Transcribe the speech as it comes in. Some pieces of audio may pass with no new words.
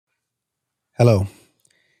Hello,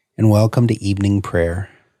 and welcome to evening prayer.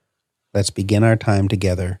 Let's begin our time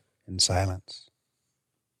together in silence.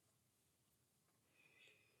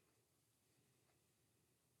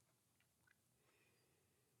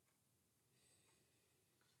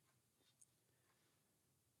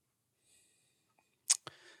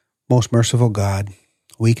 Most merciful God,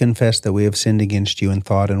 we confess that we have sinned against you in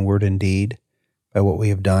thought and word and deed, by what we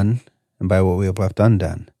have done and by what we have left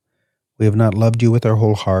undone. We have not loved you with our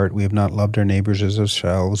whole heart. We have not loved our neighbors as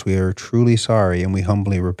ourselves. We are truly sorry, and we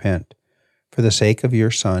humbly repent. For the sake of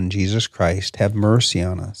your Son, Jesus Christ, have mercy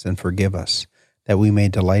on us and forgive us, that we may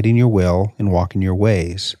delight in your will and walk in your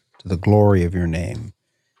ways, to the glory of your name.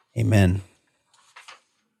 Amen.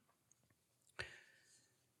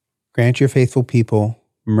 Grant your faithful people,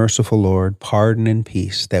 merciful Lord, pardon and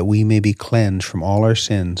peace, that we may be cleansed from all our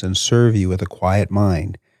sins and serve you with a quiet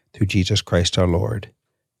mind, through Jesus Christ our Lord.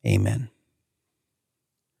 Amen.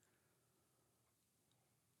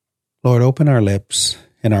 Lord, open our lips,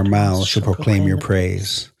 and our mouths shall proclaim your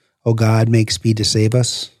praise. O God, make speed to save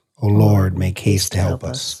us. O Lord, make haste to help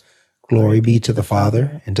us. Glory be to the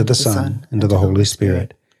Father, and to the Son, and to the Holy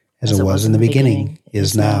Spirit, as it was in the beginning,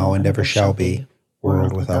 is now, and ever shall be,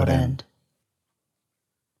 world without end.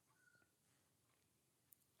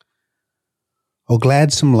 O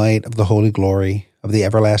gladsome light of the holy glory of the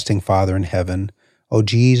everlasting Father in heaven, O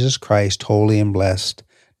Jesus Christ, holy and blessed,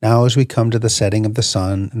 now as we come to the setting of the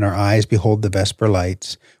sun, and our eyes behold the vesper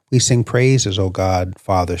lights, we sing praises, O God,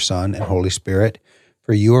 Father, Son, and Holy Spirit,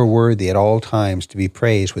 for you are worthy at all times to be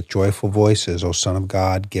praised with joyful voices, O Son of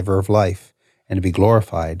God, giver of life, and to be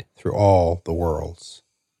glorified through all the worlds.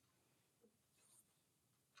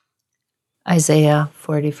 Isaiah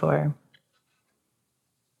 44.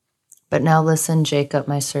 But now listen, Jacob,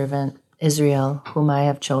 my servant, Israel, whom I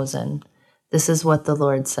have chosen. This is what the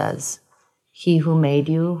Lord says. He who made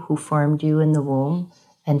you, who formed you in the womb,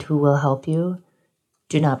 and who will help you,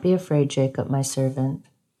 do not be afraid, Jacob, my servant.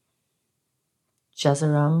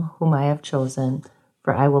 Jeshurun, whom I have chosen,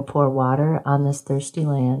 for I will pour water on this thirsty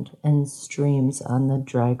land and streams on the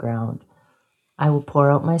dry ground. I will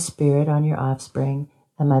pour out my spirit on your offspring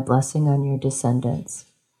and my blessing on your descendants.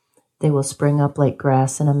 They will spring up like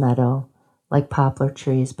grass in a meadow, like poplar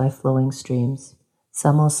trees by flowing streams.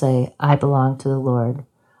 Some will say, I belong to the Lord.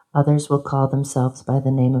 Others will call themselves by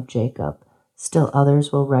the name of Jacob. Still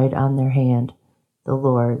others will write on their hand, the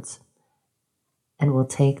Lord's, and will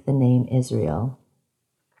take the name Israel.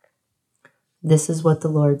 This is what the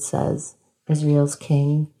Lord says, Israel's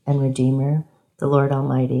King and Redeemer, the Lord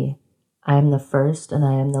Almighty. I am the first and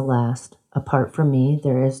I am the last. Apart from me,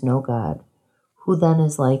 there is no God. Who then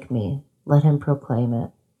is like me? Let him proclaim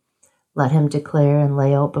it. Let him declare and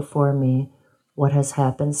lay out before me what has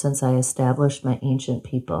happened since I established my ancient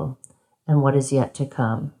people, and what is yet to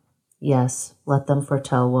come. Yes, let them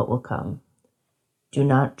foretell what will come. Do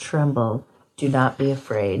not tremble, do not be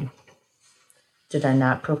afraid. Did I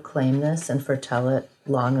not proclaim this and foretell it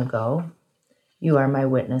long ago? You are my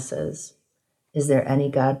witnesses. Is there any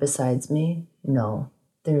God besides me? No,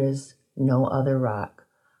 there is no other rock.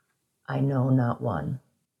 I know not one.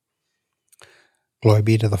 Glory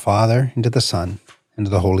be to the Father, and to the Son, and to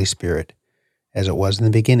the Holy Spirit, as it was in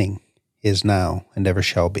the beginning, is now, and ever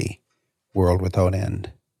shall be, world without end.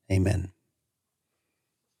 Amen.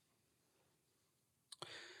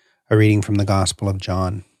 A reading from the Gospel of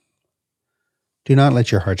John. Do not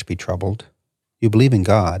let your hearts be troubled. You believe in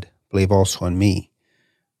God, believe also in me.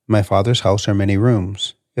 In my Father's house are many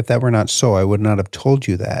rooms. If that were not so, I would not have told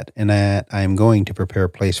you that, and that I am going to prepare a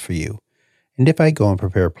place for you. And if I go and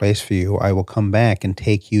prepare a place for you, I will come back and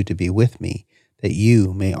take you to be with me, that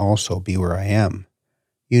you may also be where I am.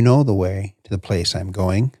 You know the way to the place I am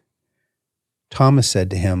going. Thomas said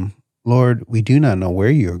to him, Lord, we do not know where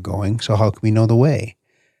you are going, so how can we know the way?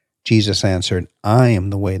 Jesus answered, I am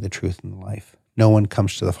the way, the truth, and the life. No one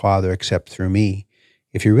comes to the Father except through me.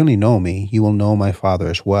 If you really know me, you will know my Father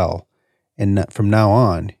as well. And from now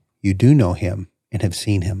on, you do know him and have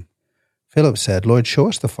seen him. Philip said, Lord, show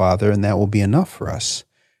us the Father, and that will be enough for us.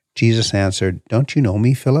 Jesus answered, Don't you know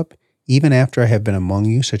me, Philip, even after I have been among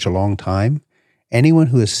you such a long time? Anyone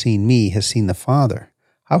who has seen me has seen the Father.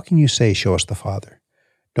 How can you say, show us the Father?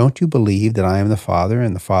 Don't you believe that I am the Father,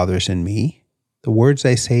 and the Father is in me? The words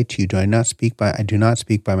I say to you I do not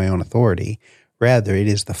speak by my own authority. Rather, it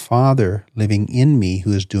is the Father living in me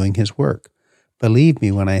who is doing his work. Believe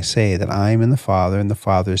me when I say that I am in the Father, and the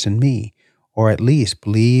Father is in me. Or at least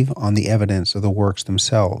believe on the evidence of the works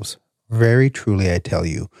themselves. Very truly I tell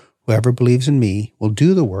you, whoever believes in me will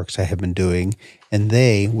do the works I have been doing, and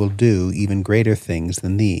they will do even greater things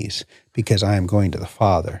than these, because I am going to the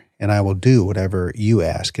Father, and I will do whatever you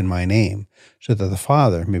ask in my name, so that the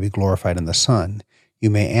Father may be glorified in the Son. You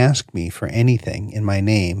may ask me for anything in my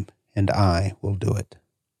name, and I will do it.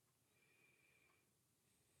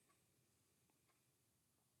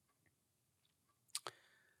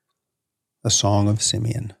 A Song of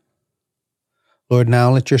Simeon. Lord,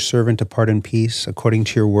 now let your servant depart in peace, according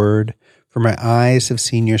to your word. For my eyes have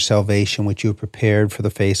seen your salvation, which you have prepared for the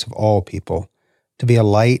face of all people, to be a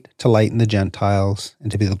light to lighten the Gentiles,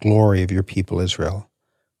 and to be the glory of your people Israel.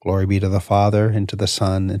 Glory be to the Father, and to the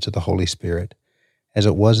Son, and to the Holy Spirit, as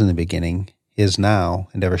it was in the beginning, is now,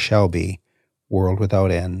 and ever shall be, world without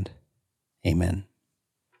end. Amen.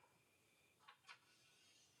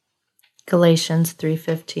 Galatians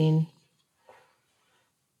 3:15.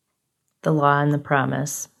 The law and the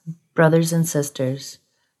promise. Brothers and sisters,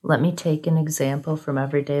 let me take an example from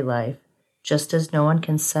everyday life. Just as no one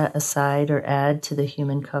can set aside or add to the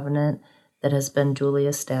human covenant that has been duly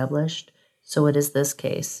established, so it is this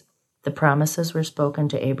case. The promises were spoken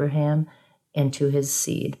to Abraham and to his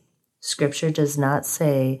seed. Scripture does not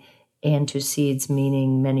say, and to seeds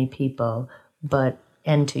meaning many people, but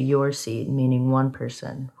and to your seed meaning one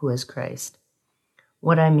person, who is Christ.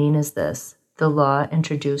 What I mean is this. The law,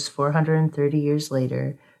 introduced 430 years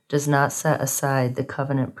later, does not set aside the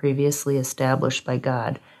covenant previously established by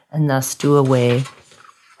God and thus do away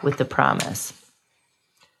with the promise.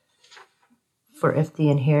 For if the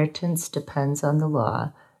inheritance depends on the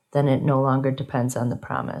law, then it no longer depends on the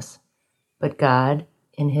promise. But God,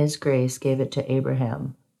 in his grace, gave it to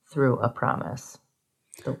Abraham through a promise.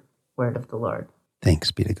 The word of the Lord.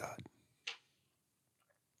 Thanks be to God.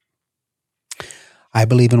 I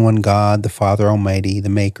believe in one God, the Father Almighty, the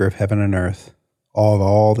maker of heaven and earth,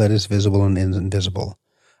 all that is visible and invisible.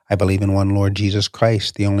 I believe in one Lord Jesus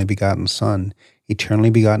Christ, the only begotten Son, eternally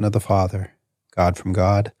begotten of the Father, God from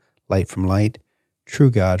God, light from light, true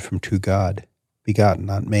God from true God, begotten,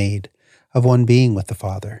 not made, of one being with the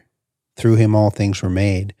Father. Through him all things were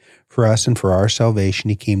made. For us and for our salvation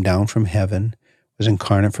he came down from heaven, was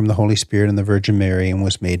incarnate from the Holy Spirit and the Virgin Mary, and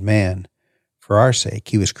was made man. For our sake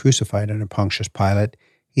he was crucified under Pontius Pilate.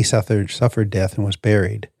 He suffered death and was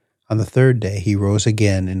buried. On the third day he rose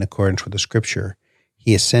again in accordance with the Scripture.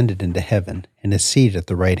 He ascended into heaven and is seated at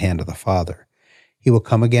the right hand of the Father. He will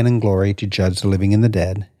come again in glory to judge the living and the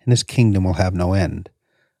dead, and his kingdom will have no end.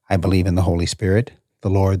 I believe in the Holy Spirit, the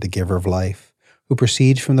Lord, the giver of life, who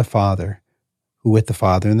proceeds from the Father, who with the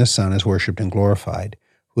Father and the Son is worshipped and glorified,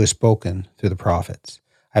 who has spoken through the prophets.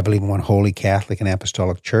 I believe in one holy Catholic and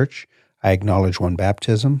Apostolic Church. I acknowledge one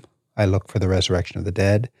baptism. I look for the resurrection of the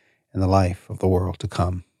dead and the life of the world to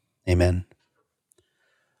come. Amen.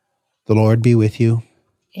 The Lord be with you.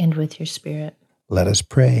 And with your spirit. Let us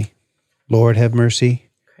pray. Lord, have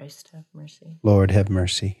mercy. Christ, have mercy. Lord, have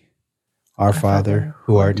mercy. Our Father,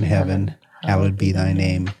 who art in heaven, hallowed be thy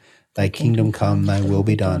name. Thy kingdom come, thy will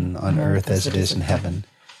be done, on earth as it is in heaven.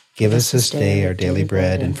 Give us this day our daily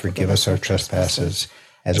bread, and forgive us our trespasses,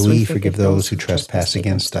 as we forgive those who trespass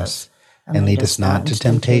against us. And lead us not into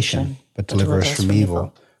temptation, but deliver us from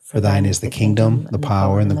evil. For thine is the kingdom, the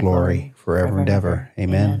power, and the glory, forever and ever.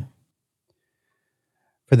 Amen.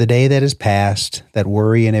 For the day that is past, that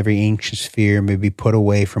worry and every anxious fear may be put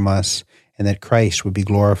away from us, and that Christ would be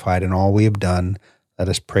glorified in all we have done, let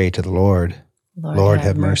us pray to the Lord. Lord,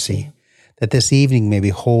 have mercy. That this evening may be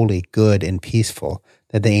holy, good, and peaceful,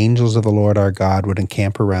 that the angels of the Lord our God would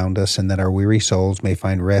encamp around us, and that our weary souls may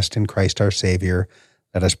find rest in Christ our Savior.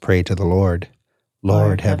 Let us pray to the Lord.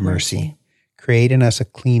 Lord, have mercy. Create in us a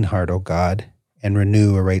clean heart, O God, and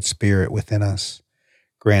renew a right spirit within us.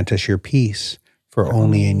 Grant us your peace, for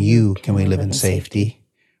only in you can we live in safety.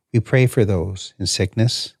 We pray for those in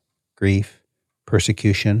sickness, grief,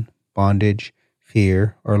 persecution, bondage,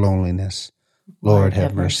 fear, or loneliness. Lord,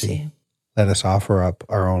 have mercy. Let us offer up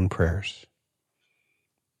our own prayers.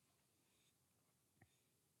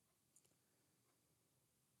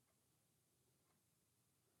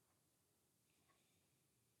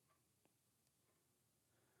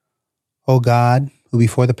 O God, who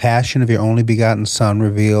before the passion of your only begotten Son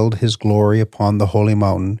revealed his glory upon the holy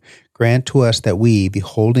mountain, grant to us that we,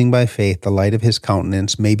 beholding by faith the light of his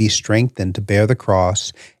countenance, may be strengthened to bear the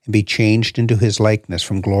cross and be changed into his likeness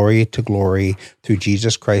from glory to glory through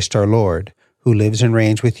Jesus Christ our Lord, who lives and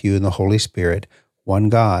reigns with you in the Holy Spirit, one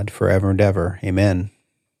God, forever and ever. Amen.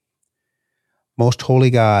 Most holy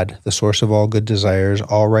God, the source of all good desires,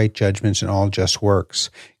 all right judgments, and all just works,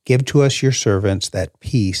 give to us, your servants, that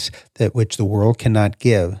peace that which the world cannot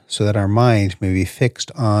give, so that our minds may be fixed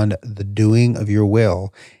on the doing of your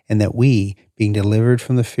will, and that we, being delivered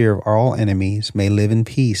from the fear of all enemies, may live in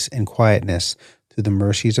peace and quietness through the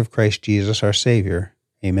mercies of Christ Jesus our Savior.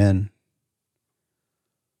 Amen.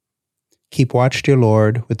 Keep watch, dear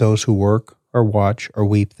Lord, with those who work or watch or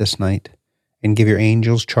weep this night, and give your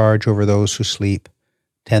angels charge over those who sleep.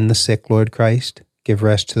 Tend the sick, Lord Christ. Give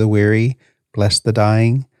rest to the weary. Bless the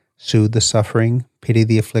dying. Soothe the suffering. Pity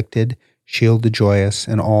the afflicted. Shield the joyous,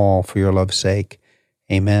 and all for your love's sake.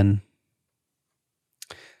 Amen.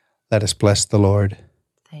 Let us bless the Lord.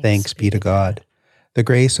 Thanks be to God. The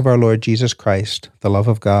grace of our Lord Jesus Christ, the love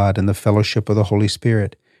of God, and the fellowship of the Holy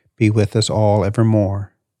Spirit be with us all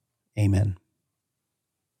evermore. Amen.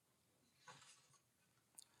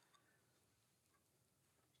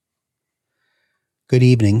 Good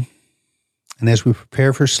evening, and as we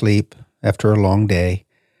prepare for sleep after a long day,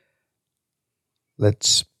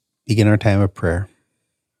 let's begin our time of prayer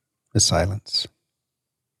with silence.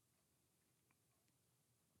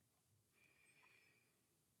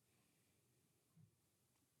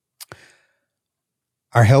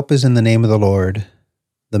 Our help is in the name of the Lord,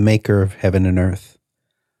 the Maker of heaven and earth.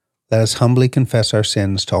 Let us humbly confess our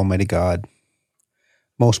sins to Almighty God.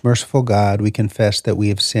 Most merciful God, we confess that we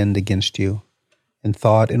have sinned against you in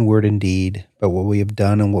thought and word and deed, but what we have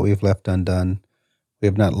done and what we have left undone. We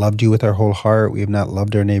have not loved you with our whole heart. We have not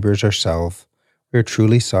loved our neighbors ourselves. We are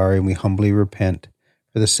truly sorry, and we humbly repent.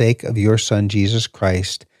 For the sake of your Son, Jesus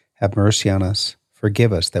Christ, have mercy on us.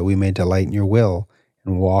 Forgive us, that we may delight in your will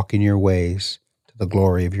and walk in your ways, to the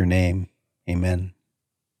glory of your name. Amen.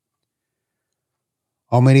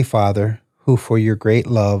 Almighty Father, who for your great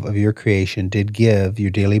love of your creation did give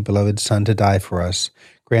your dearly beloved Son to die for us,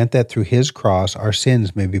 grant that through his cross our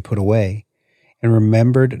sins may be put away and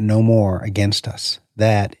remembered no more against us,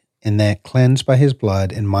 that, in that cleansed by his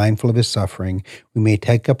blood and mindful of his suffering, we may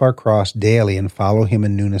take up our cross daily and follow him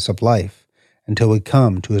in newness of life, until we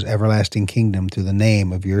come to his everlasting kingdom through the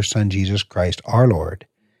name of your Son, Jesus Christ, our Lord.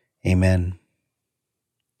 Amen.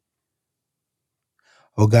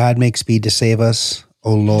 O God, make speed to save us.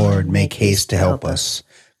 O Lord, make haste to help us.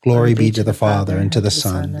 Glory be to the Father, and to the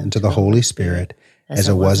Son, and to the Holy Spirit, as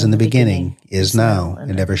it was in the beginning, is now,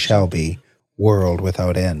 and ever shall be, world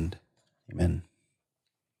without end. Amen.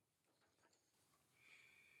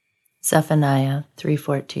 Zephaniah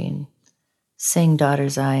 3:14. Sing, daughter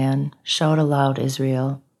Zion, shout aloud,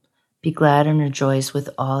 Israel. Be glad and rejoice with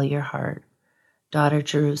all your heart. Daughter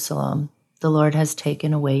Jerusalem, the Lord has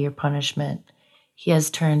taken away your punishment. He has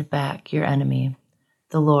turned back your enemy.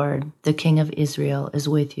 The Lord, the King of Israel, is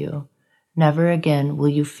with you. Never again will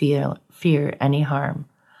you fear any harm.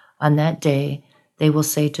 On that day, they will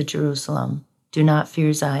say to Jerusalem, do not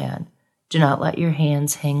fear Zion. Do not let your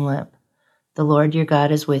hands hang limp. The Lord your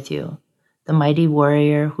God is with you, the mighty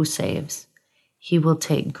warrior who saves. He will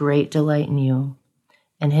take great delight in you.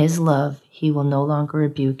 In his love, he will no longer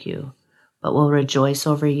rebuke you, but will rejoice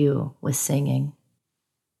over you with singing.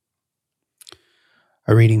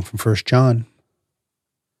 A reading from 1 John.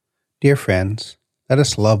 Dear friends, let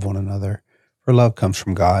us love one another, for love comes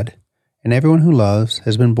from God, and everyone who loves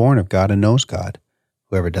has been born of God and knows God.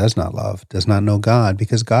 Whoever does not love does not know God,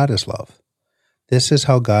 because God is love. This is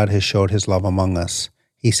how God has showed his love among us.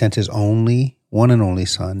 He sent his one and only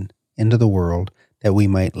Son, into the world, that we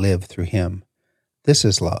might live through him. This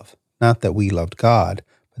is love, not that we loved God,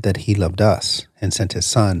 but that he loved us, and sent his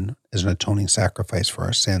Son as an atoning sacrifice for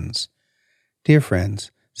our sins. Dear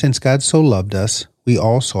friends, since God so loved us, we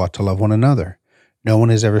also ought to love one another. No one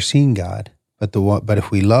has ever seen God, but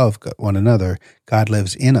if we love one another, God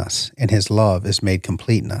lives in us, and his love is made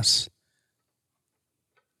complete in us.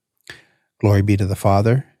 Glory be to the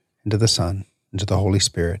Father, and to the Son, and to the Holy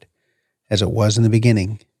Spirit, as it was in the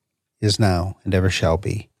beginning, is now, and ever shall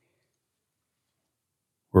be,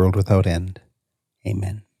 world without end.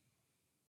 Amen.